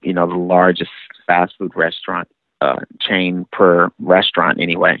 I think, you know, the largest fast food restaurant chain per restaurant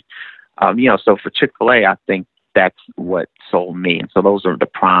anyway. You know, so for Chick-fil-A, I think that's what sold me. And so those are the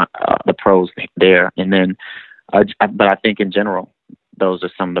pros there. And then, but I think in general, those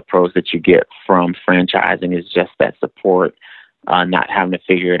are some of the pros that you get from franchising, is just that support, not having to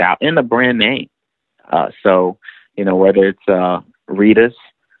figure it out, and the brand name. So, you know, whether it's Rita's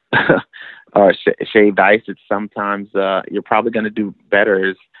or Shaved Ice, it's sometimes you're probably going to do better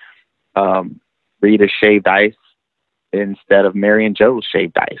as Rita's Shaved Ice instead of Mary and Joe's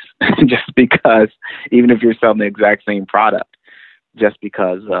Shaved Ice, just because, even if you're selling the exact same product, just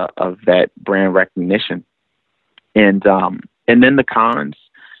because of that brand recognition. And then the cons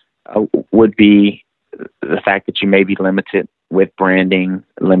would be the fact that you may be limited with branding,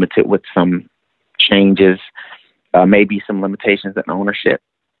 limited with some changes, maybe some limitations in ownership.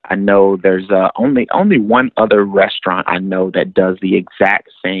 I know there's only one other restaurant I know that does the exact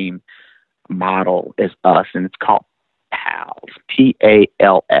same model as us, and it's called Pals,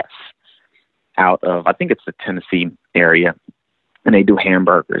 P-A-L-S, out of, I think it's the Tennessee area, and they do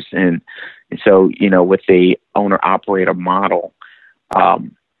hamburgers. And so, you know, with the owner-operator model,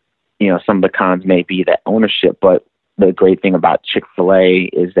 you know, some of the cons may be that ownership, but the great thing about Chick-fil-A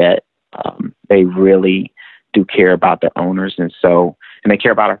is that they really do care about their owners, and they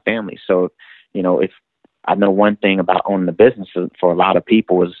care about our family. So, you know, if I know one thing about owning the business for a lot of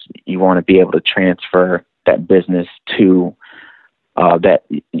people is you want to be able to transfer that business to that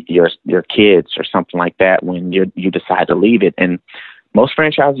your kids or something like that when you decide to leave it. And most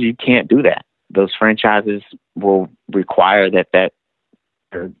franchises, you can't do that. Those franchises will require that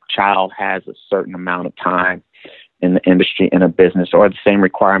your child has a certain amount of time in the industry, in a business, or the same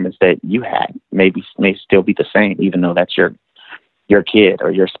requirements that you had may still be the same, even though that's your kid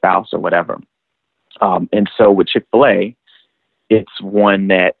or your spouse or whatever. And so with Chick-fil-A, it's one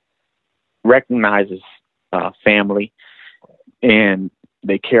that recognizes family, and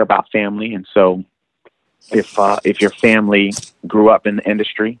they care about family. And so if your family grew up in the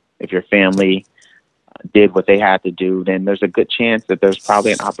industry, if your family did what they had to do, then there's a good chance that there's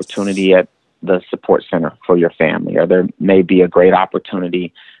probably an opportunity at the support center for your family, or there may be a great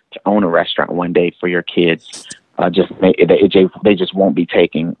opportunity to own a restaurant one day for your kids. they just won't be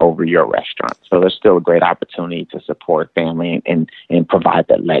taking over your restaurant. So there's still a great opportunity to support family and provide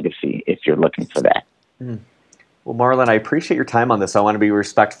that legacy if you're looking for that. Mm. Well, Marlon, I appreciate your time on this. I want to be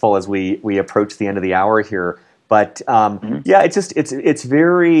respectful as we approach the end of the hour here. But yeah, it's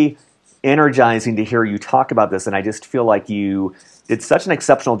very energizing to hear you talk about this, and I just feel like you did such an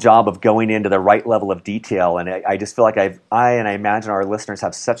exceptional job of going into the right level of detail. And I just feel like I imagine our listeners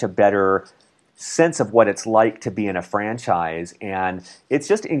have such a better sense of what it's like to be in a franchise, and it's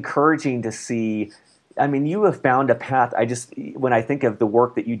just encouraging to see. I mean, you have found a path. When I think of the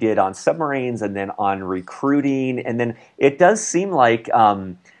work that you did on submarines and then on recruiting, and then it does seem like,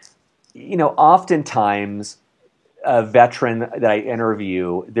 oftentimes a veteran that I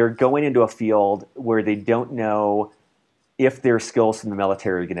interview, they're going into a field where they don't know if their skills from the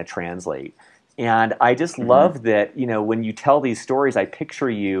military are going to translate. And I just love that, when you tell these stories, I picture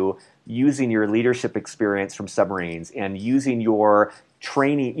you using your leadership experience from submarines and using your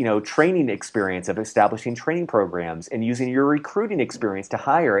training experience of establishing training programs and using your recruiting experience to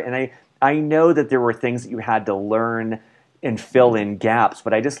hire. And I know that there were things that you had to learn and fill in gaps,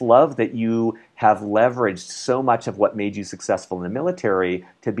 but I just love that you have leveraged so much of what made you successful in the military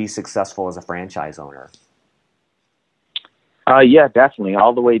to be successful as a franchise owner. Yeah, definitely.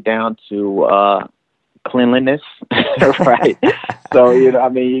 All the way down to cleanliness, right? So,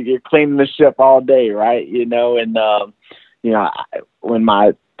 you're cleaning the ship all day, right? When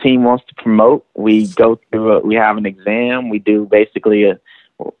my team wants to promote, we go through, we have an exam. We do basically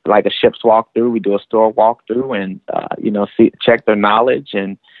like a ship's walkthrough. We do a store walkthrough and, check their knowledge.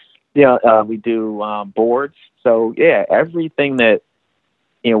 And, we do boards. So, yeah, everything that,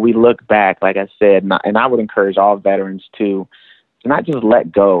 we look back, like I said, and I would encourage all veterans to not just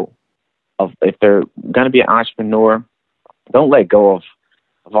let go of, if they're going to be an entrepreneur, don't let go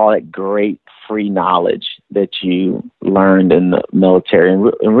of all that great free knowledge that you learned in the military,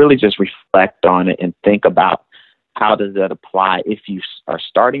 and really just reflect on it and think about how does that apply if you are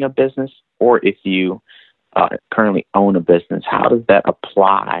starting a business or if you currently own a business. How does that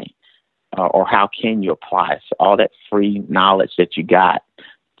apply, or how can you apply all that free knowledge that you got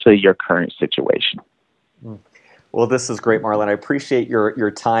to your current situation? Well, this is great, Marlon. I appreciate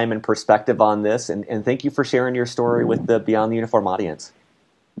your time and perspective on this, and thank you for sharing your story with the Beyond the Uniform audience.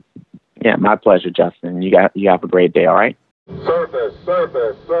 Yeah, my pleasure, Justin. You have a great day, all right? Surface.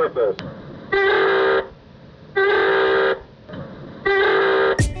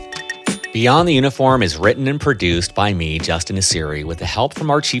 Beyond the Uniform is written and produced by me, Justin Nassiri, with the help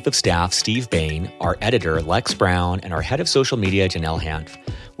from our Chief of Staff, Steve Bain, our editor, Lex Brown, and our Head of Social Media, Janelle Hanf.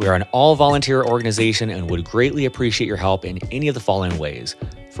 We are an all-volunteer organization and would greatly appreciate your help in any of the following ways.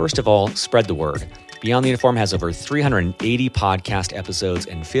 First of all, spread the word. Beyond the Uniform has over 380 podcast episodes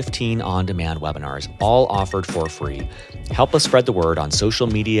and 15 on-demand webinars, all offered for free. Help us spread the word on social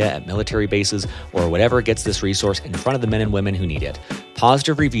media, at military bases, or whatever gets this resource in front of the men and women who need it.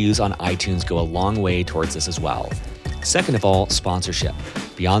 Positive reviews on iTunes go a long way towards this as well. Second of all, sponsorship.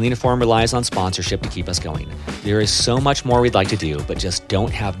 Beyond the Uniform relies on sponsorship to keep us going. There is so much more we'd like to do, but just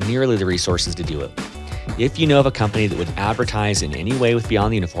don't have nearly the resources to do it. If you know of a company that would advertise in any way with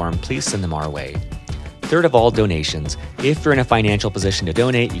Beyond the Uniform, please send them our way. Third of all, donations. If you're in a financial position to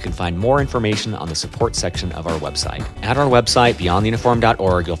donate, you can find more information on the support section of our website. At our website,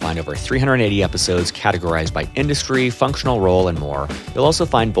 beyondtheuniform.org, you'll find over 380 episodes categorized by industry, functional role, and more. You'll also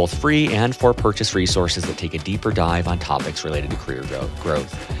find both free and for-purchase resources that take a deeper dive on topics related to career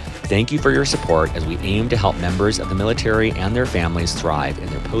growth. Thank you for your support as we aim to help members of the military and their families thrive in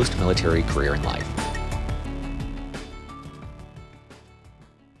their post-military career and life.